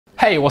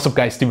Hey, what's up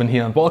guys, Steven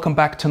here and welcome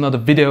back to another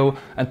video,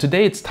 and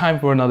today it's time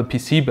for another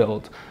PC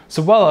build.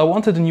 So I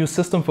wanted a new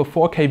system for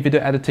 4K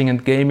video editing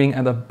and gaming,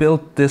 and I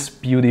built this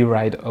beauty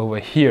right over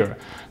here.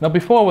 Now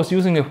before I was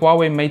using a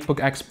Huawei MateBook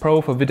X Pro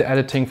for video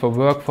editing, for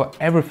work, for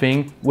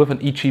everything with an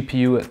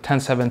eGPU at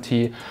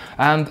 1070,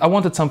 and I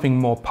wanted something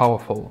more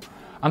powerful.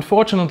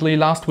 Unfortunately,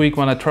 last week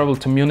when I traveled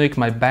to Munich,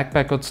 my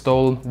backpack got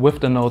stolen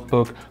with the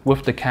notebook,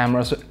 with the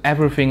camera, so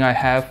everything I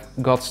have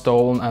got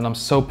stolen and I'm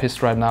so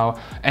pissed right now.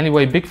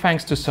 Anyway, big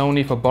thanks to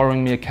Sony for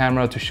borrowing me a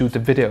camera to shoot the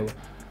video.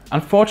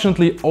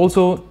 Unfortunately,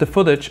 also the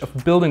footage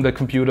of building the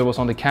computer was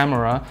on the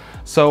camera,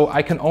 so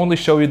I can only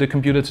show you the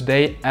computer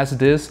today as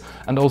it is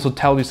and also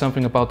tell you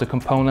something about the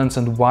components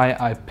and why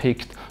I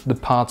picked the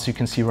parts you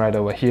can see right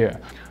over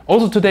here.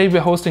 Also today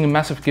we're hosting a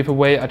massive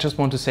giveaway. I just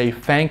want to say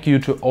thank you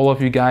to all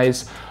of you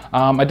guys.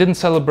 I didn't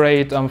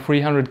celebrate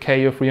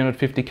 300k or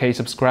 350k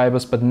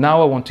subscribers, but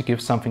now I want to give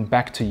something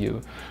back to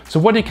you. So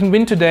what you can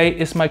win today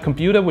is my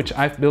computer, which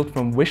I've built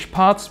from Wish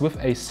parts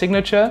with a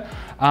signature.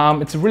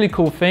 It's a really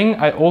cool thing.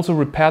 I also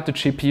repaired the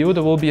GPU.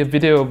 There will be a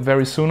video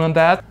very soon on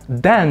that.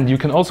 Then you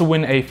can also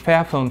win a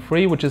Fairphone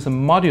 3, which is a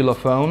modular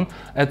phone.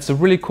 It's a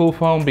really cool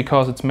phone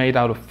because it's made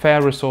out of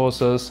fair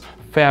resources,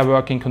 fair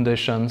working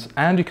conditions,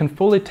 and you can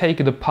fully take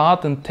it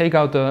apart and take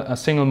out the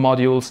single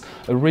modules.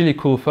 A really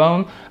cool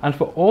phone. And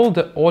for all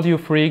the audio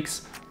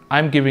freaks,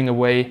 I'm giving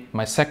away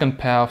my second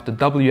pair of the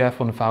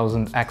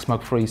WF-1000 X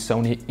Mark III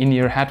Sony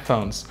in-ear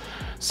headphones.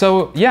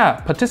 So yeah,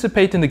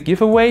 participate in the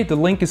giveaway. The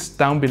link is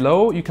down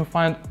below. You can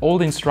find all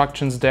the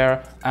instructions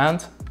there,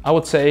 and I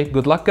would say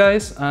good luck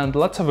guys, and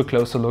let's have a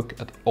closer look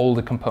at all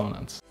the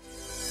components.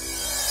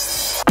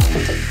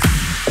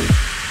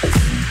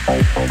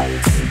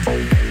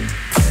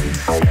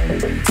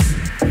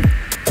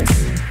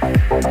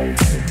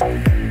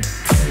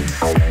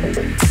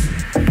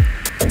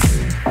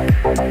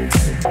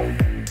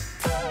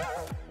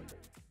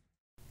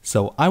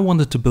 So I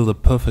wanted to build a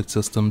perfect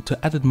system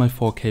to edit my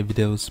 4K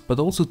videos, but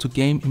also to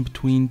game in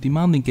between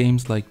demanding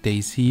games like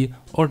DayZ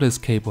or The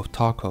Escape of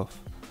Tarkov.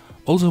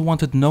 Also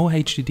wanted no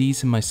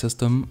HDDs in my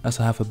system,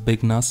 as I have a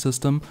big NAS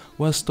system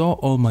where I store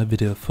all my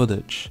video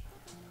footage.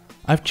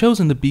 I've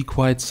chosen the Be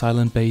Quiet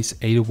Silent Base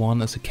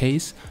 801 as a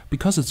case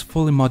because it's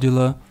fully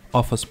modular,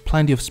 offers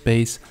plenty of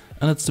space,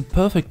 and it's the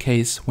perfect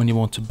case when you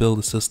want to build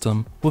a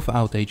system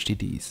without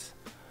HDDs.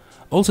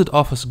 Also it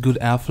offers good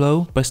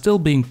airflow by still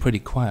being pretty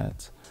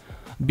quiet.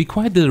 Be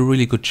Quiet did a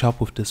really good job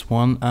with this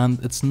one,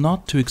 and it's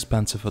not too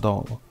expensive at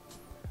all.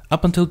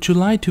 Up until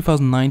July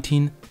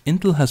 2019,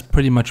 Intel has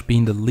pretty much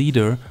been the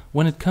leader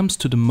when it comes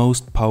to the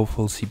most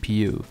powerful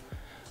CPU.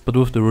 But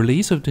with the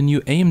release of the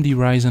new AMD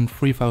Ryzen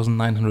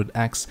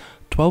 3900X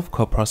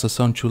 12-core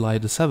processor on July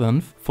the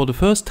 7th, for the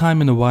first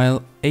time in a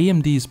while,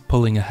 AMD is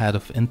pulling ahead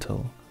of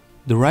Intel.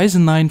 The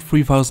Ryzen 9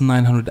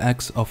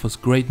 3900X offers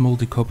great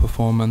multi-core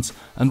performance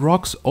and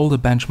rocks all the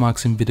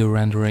benchmarks in video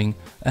rendering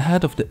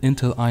ahead of the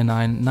Intel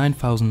i9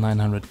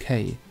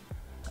 9900K.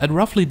 At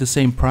roughly the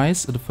same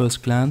price at a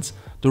first glance,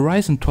 the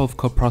Ryzen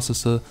 12-core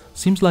processor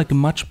seems like a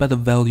much better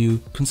value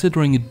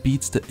considering it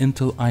beats the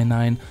Intel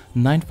i9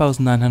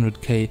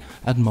 9900K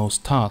at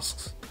most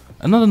tasks.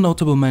 Another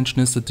notable mention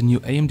is that the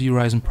new AMD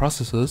Ryzen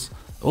processors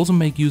also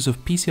make use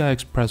of PCI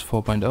Express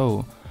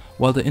 4.0,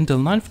 while the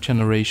Intel 9th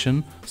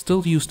generation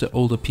still use the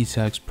older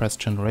PCI Express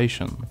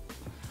generation.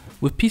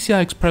 With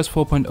PCI Express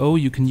 4.0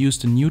 you can use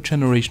the new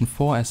generation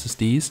 4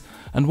 SSDs,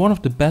 and one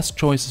of the best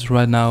choices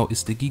right now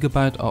is the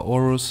Gigabyte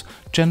Aorus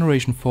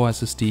generation 4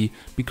 SSD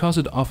because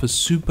it offers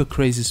super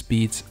crazy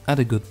speeds at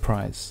a good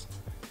price.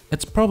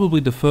 It's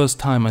probably the first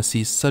time I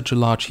see such a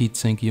large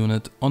heatsink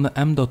unit on the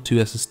M.2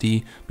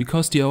 SSD,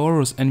 because the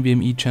Aorus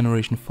NVMe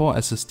Generation 4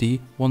 SSD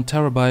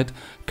 1TB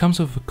comes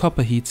with a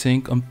copper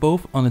heatsink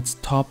on its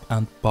top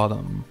and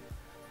bottom.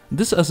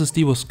 This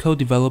SSD was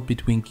co-developed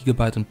between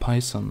Gigabyte and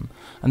Python,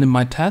 and in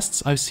my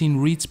tests I've seen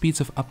read speeds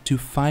of up to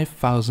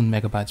 5000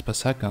 MB per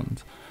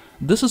second.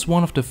 This is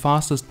one of the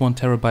fastest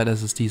 1TB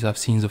SSDs I've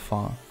seen so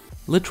far.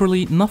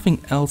 Literally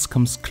nothing else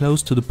comes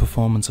close to the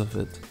performance of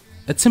it.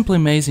 It's simply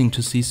amazing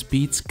to see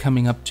speeds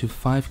coming up to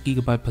 5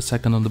 GB per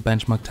second on the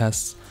benchmark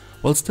tests,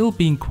 while still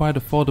being quite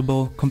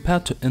affordable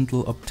compared to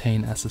Intel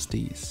Optane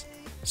SSDs.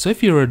 So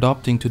if you're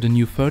adopting to the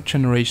new 3rd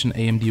generation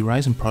AMD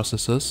Ryzen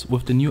processors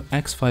with the new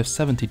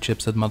X570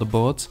 chipset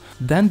motherboards,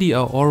 then the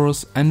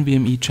Aorus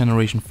NVMe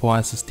Generation 4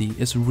 SSD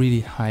is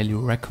really highly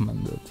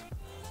recommended.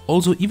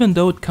 Also, even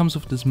though it comes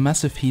with this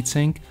massive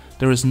heatsink,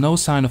 there is no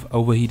sign of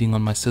overheating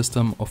on my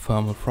system or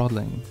thermal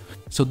throttling.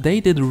 So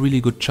they did a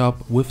really good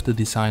job with the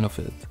design of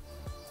it.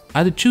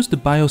 I did choose the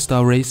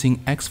BioStar Racing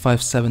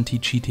X570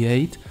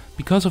 GT8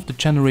 because of the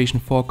Generation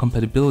 4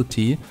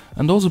 compatibility,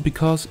 and also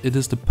because it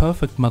is the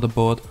perfect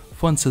motherboard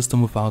for a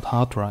system without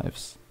hard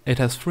drives. It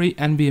has 3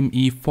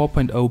 NVMe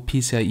 4.0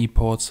 PCIe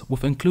ports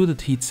with included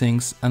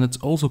heatsinks, and it's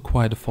also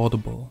quite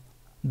affordable.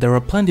 There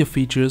are plenty of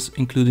features,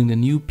 including the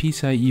new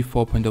PCIe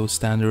 4.0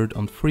 standard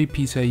on 3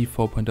 PCIe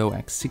 4.0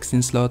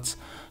 x16 slots,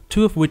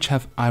 2 of which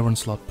have iron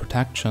slot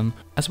protection,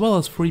 as well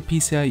as 3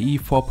 PCIe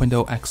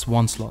 4.0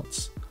 x1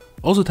 slots.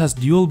 Also it has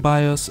dual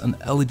BIOS, an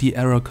LED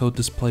error code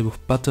display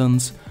with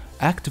buttons,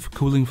 active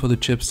cooling for the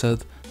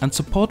chipset, and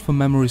support for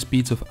memory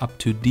speeds of up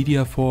to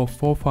DDR4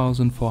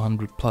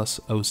 4400 plus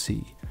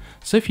OC.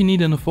 So if you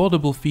need an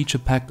affordable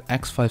feature-packed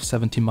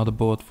X570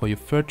 motherboard for your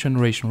 3rd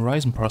generation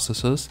Ryzen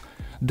processors,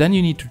 then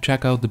you need to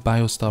check out the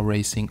BioStar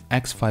Racing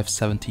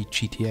X570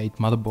 GT8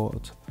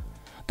 motherboard.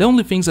 The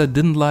only things I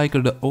didn't like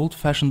are the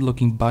old-fashioned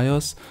looking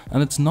BIOS,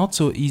 and it's not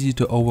so easy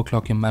to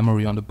overclock your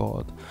memory on the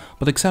board,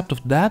 but except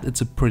of that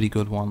it's a pretty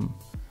good one.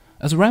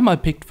 As RAM I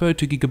picked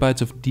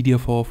 32GB of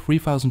DDR4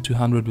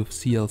 3200 with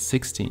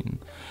CL16.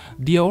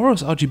 The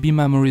Aorus RGB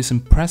memory is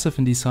impressive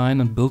in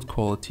design and build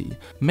quality,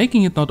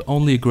 making it not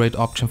only a great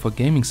option for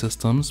gaming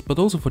systems, but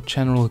also for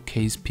general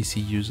case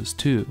PC users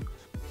too.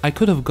 I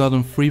could have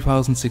gotten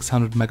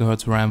 3600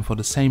 MHz RAM for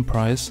the same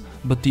price,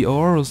 but the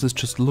Aorus is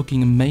just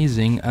looking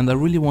amazing and I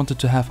really wanted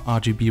to have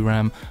RGB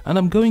RAM, and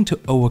I'm going to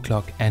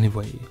overclock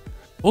anyway.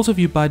 Also, if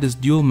you buy this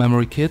dual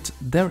memory kit,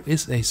 there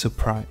is a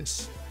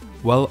surprise.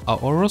 Well,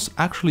 Aorus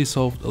actually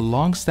solved a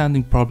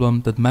long-standing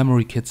problem that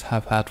memory kits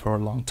have had for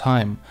a long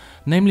time.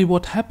 Namely,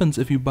 what happens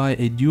if you buy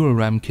a dual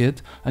RAM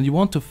kit and you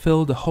want to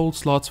fill the whole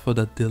slots for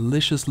that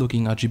delicious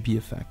looking RGB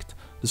effect.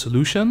 The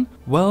solution?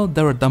 Well,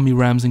 there are dummy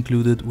RAMs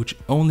included which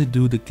only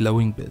do the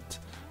glowing bit.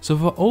 So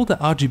for all the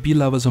RGB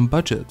lovers on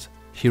budget,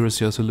 here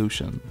is your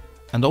solution.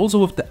 And also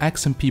with the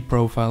XMP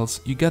profiles,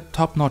 you get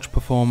top-notch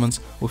performance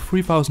with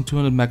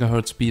 3200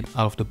 MHz speed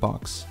out of the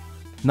box.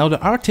 Now the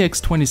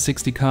RTX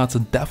 2060 cards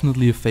are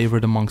definitely a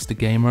favorite amongst the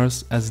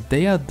gamers, as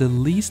they are the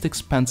least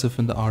expensive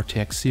in the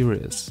RTX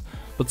series,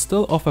 but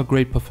still offer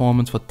great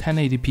performance for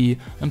 1080p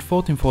and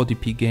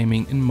 1440p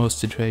gaming in most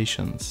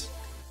situations.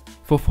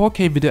 For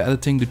 4K video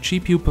editing, the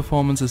GPU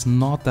performance is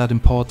not that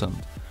important,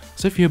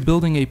 so if you're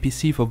building a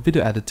PC for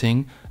video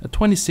editing, a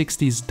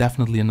 2060 is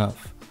definitely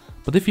enough.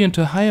 But if you're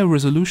into higher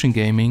resolution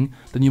gaming,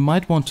 then you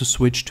might want to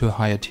switch to a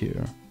higher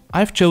tier.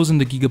 I've chosen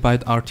the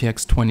Gigabyte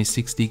RTX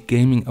 2060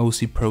 Gaming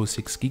OC Pro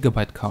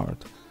 6GB card.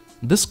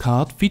 This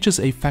card features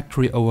a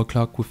factory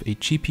overclock with a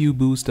GPU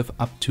boost of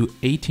up to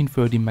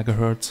 1830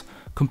 MHz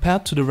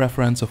compared to the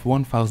reference of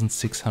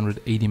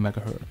 1680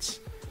 MHz.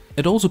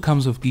 It also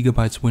comes with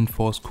Gigabyte's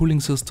WindForce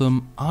cooling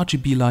system,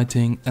 RGB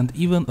lighting, and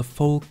even a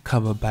full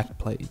cover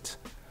backplate.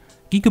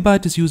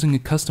 Gigabyte is using a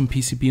custom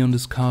PCB on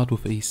this card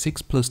with a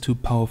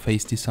 6+2 power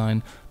phase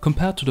design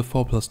compared to the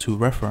 4+2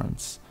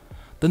 reference.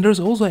 Then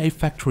there's also a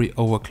factory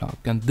overclock,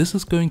 and this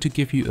is going to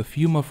give you a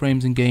few more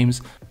frames in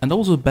games and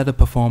also better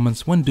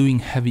performance when doing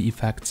heavy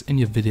effects in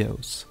your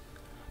videos.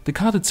 The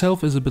card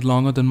itself is a bit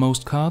longer than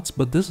most cards,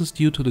 but this is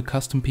due to the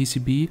custom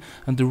PCB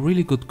and the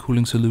really good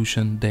cooling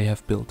solution they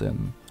have built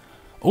in.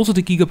 Also,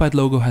 the Gigabyte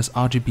logo has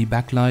RGB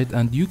backlight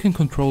and you can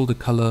control the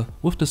color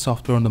with the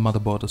software on the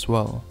motherboard as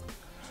well.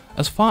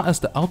 As far as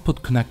the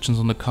output connections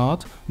on the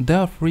card, there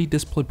are 3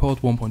 DisplayPort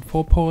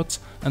 1.4 ports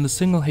and a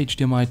single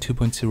HDMI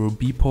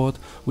 2.0B port,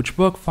 which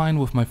work fine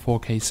with my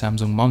 4K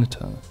Samsung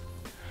monitor.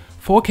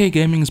 4K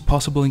gaming is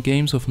possible in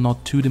games with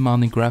not too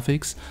demanding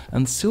graphics,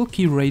 and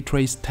silky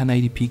ray-traced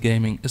 1080p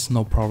gaming is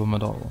no problem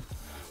at all.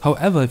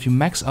 However, if you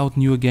max out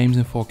newer games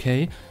in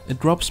 4K,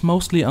 it drops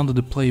mostly under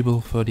the playable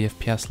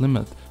 30fps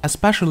limit,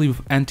 especially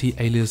with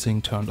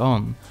anti-aliasing turned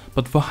on.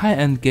 But for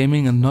high-end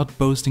gaming and not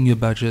boasting your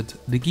budget,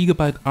 the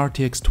Gigabyte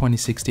RTX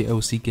 2060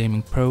 OC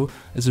Gaming Pro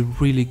is a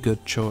really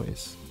good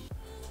choice.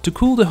 To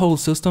cool the whole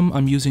system,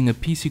 I'm using a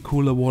PC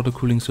cooler water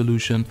cooling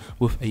solution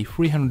with a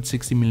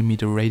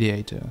 360mm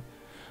radiator.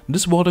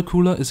 This water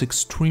cooler is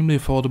extremely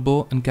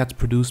affordable and gets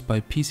produced by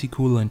PC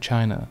Cooler in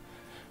China.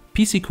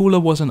 PC Cooler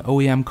was an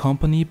OEM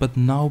company but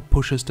now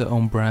pushes their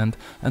own brand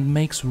and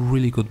makes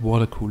really good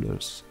water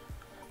coolers.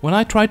 When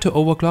I tried to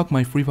overclock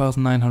my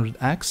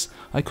 3900X,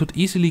 I could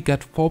easily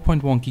get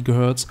 4.1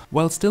 GHz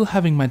while still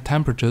having my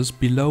temperatures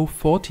below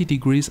 40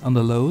 degrees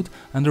under load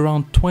and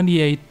around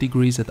 28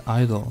 degrees at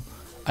idle.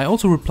 I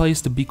also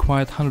replaced the Be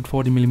Quiet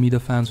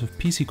 140mm fans with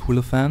PC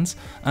Cooler fans,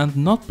 and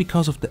not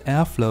because of the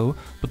airflow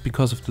but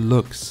because of the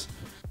looks.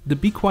 The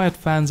Be Quiet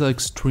fans are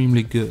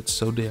extremely good,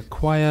 so they are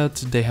quiet,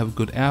 they have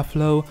good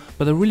airflow,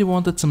 but I really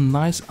wanted some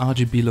nice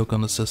RGB look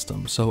on the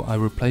system, so I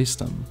replaced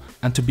them.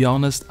 And to be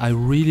honest, I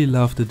really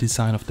love the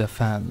design of their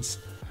fans.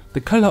 The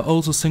color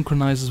also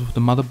synchronizes with the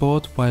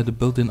motherboard via the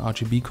built-in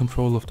RGB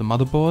control of the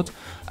motherboard,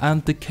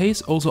 and the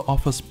case also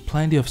offers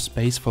plenty of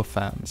space for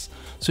fans,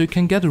 so you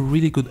can get a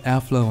really good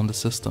airflow on the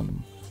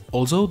system.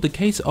 Also, the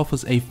case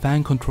offers a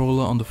fan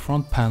controller on the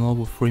front panel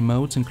with 3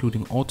 modes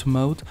including auto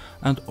mode,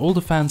 and all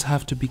the fans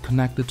have to be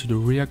connected to the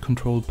rear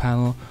control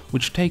panel,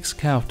 which takes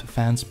care of the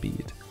fan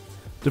speed.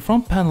 The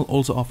front panel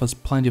also offers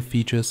plenty of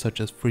features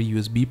such as 3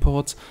 USB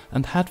ports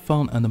and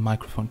headphone and a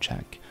microphone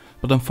jack,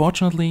 but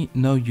unfortunately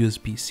no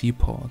USB-C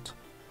port.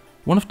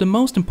 One of the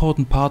most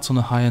important parts on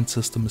a high-end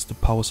system is the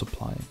power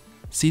supply.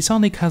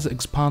 Seasonic has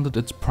expanded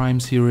its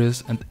Prime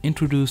series and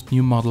introduced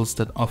new models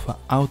that offer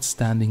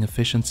outstanding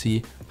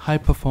efficiency, high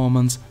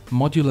performance,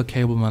 modular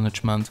cable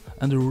management,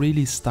 and a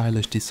really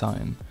stylish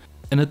design.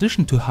 In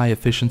addition to high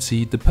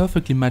efficiency, the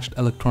perfectly matched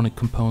electronic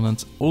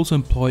components also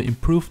employ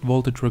improved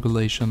voltage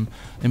regulation,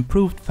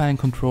 improved fan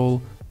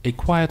control, a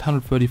quiet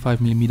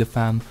 135mm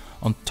fan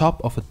on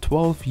top of a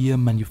 12-year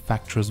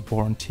manufacturer's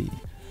warranty.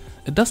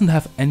 It doesn't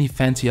have any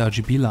fancy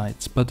RGB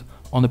lights, but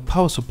on a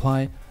power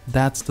supply,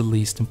 that's the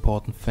least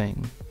important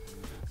thing.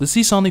 The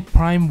Seasonic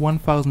Prime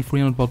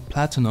 1300W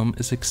Platinum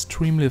is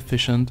extremely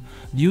efficient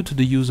due to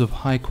the use of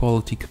high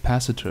quality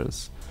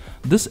capacitors.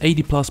 This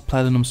 80+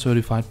 Platinum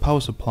certified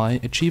power supply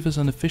achieves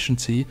an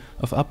efficiency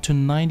of up to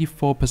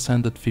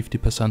 94% at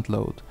 50%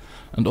 load,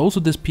 and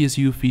also this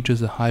PSU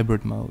features a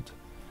hybrid mode.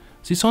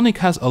 Seasonic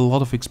has a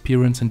lot of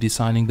experience in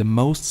designing the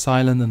most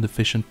silent and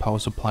efficient power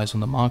supplies on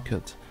the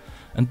market.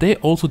 And they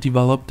also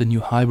developed the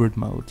new hybrid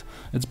mode.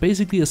 It's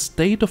basically a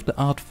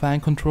state-of-the-art fan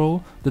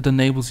control that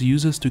enables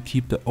users to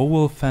keep the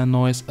overall fan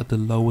noise at the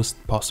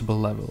lowest possible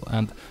level,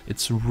 and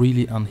it's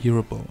really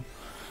unhearable.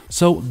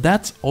 So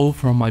that's all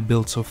from my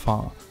build so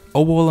far.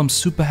 Overall, I'm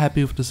super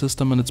happy with the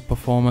system and its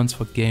performance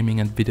for gaming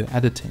and video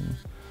editing.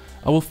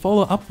 I will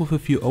follow up with a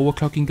few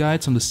overclocking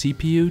guides on the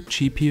CPU,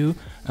 GPU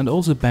and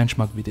also a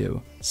benchmark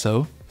video,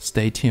 so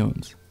stay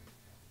tuned.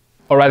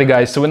 Alrighty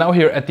guys, so we're now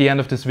here at the end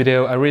of this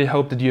video. I really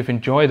hope that you've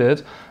enjoyed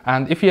it,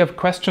 and if you have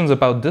questions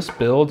about this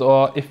build,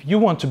 or if you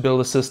want to build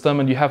a system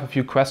and you have a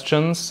few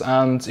questions,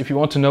 and if you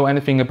want to know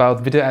anything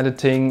about video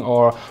editing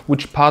or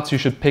which parts you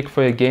should pick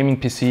for your gaming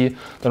PC,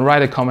 then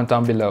write a comment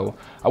down below.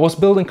 I was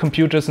building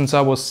computers since I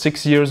was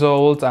 6 years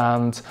old,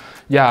 and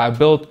yeah, I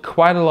built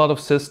quite a lot of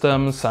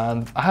systems,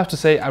 and I have to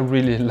say I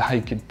really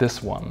like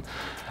this one.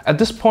 At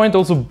this point,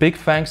 also big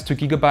thanks to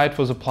Gigabyte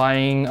for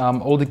supplying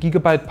all the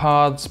Gigabyte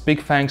parts,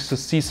 big thanks to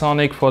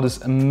Seasonic for this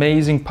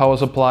amazing power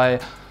supply,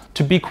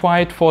 to Be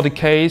Quiet for the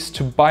case,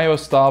 to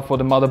BioStar for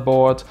the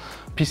motherboard,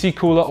 PC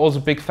Cooler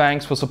also big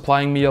thanks for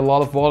supplying me a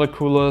lot of water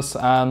coolers,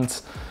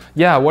 and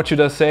yeah, what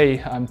should I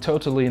say, I'm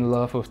totally in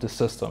love with this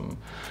system.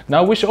 Now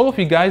I wish all of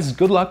you guys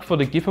good luck for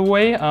the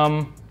giveaway,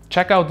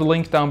 check out the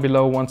link down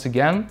below once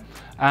again,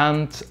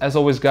 and as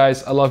always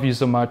guys, I love you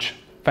so much,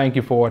 thank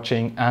you for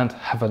watching and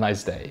have a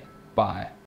nice day. Bye.